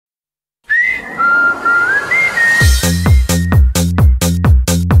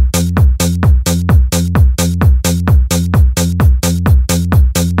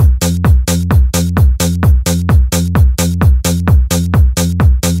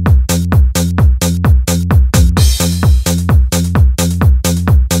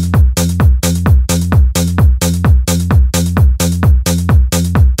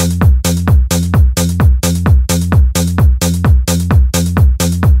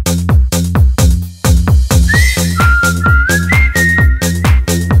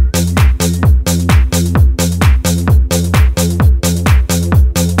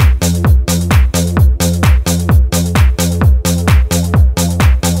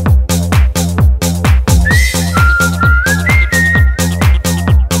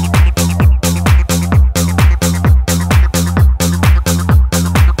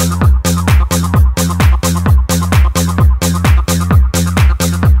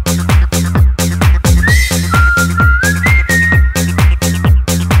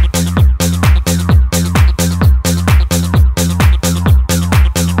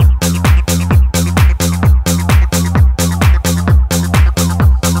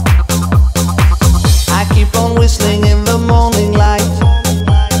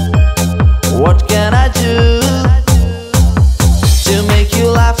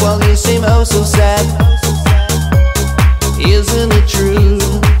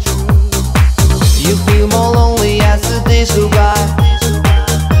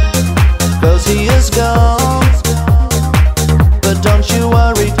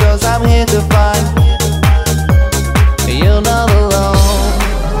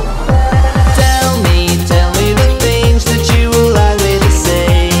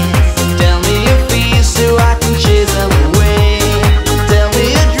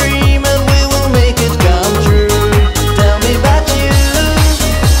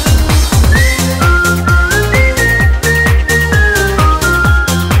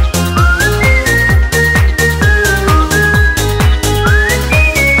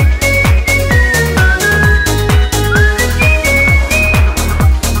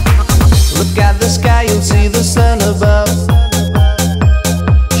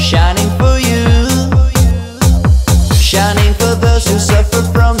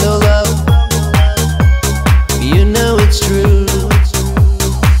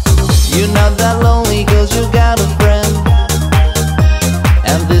that lonely 'cause you got a friend,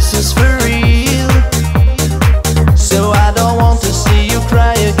 and this is for real. So I don't want to see you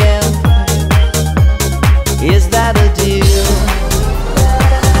cry again. Is that a deal?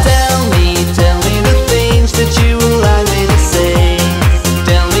 Tell me the things that you would like me to say.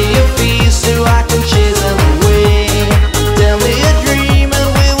 Tell me your fears so I can chase them away. Tell me a dream and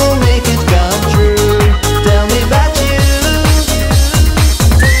we will make it come true. Tell me about you.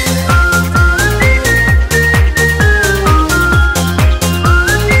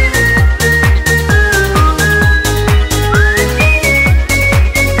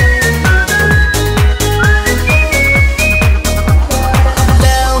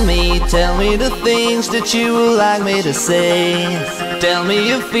 Tell me the things that you would like me to say. Tell me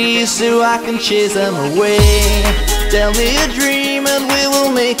your fears so I can chase them away. Tell me a dream and we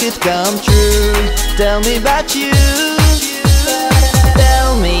will make it come true. Tell me about you.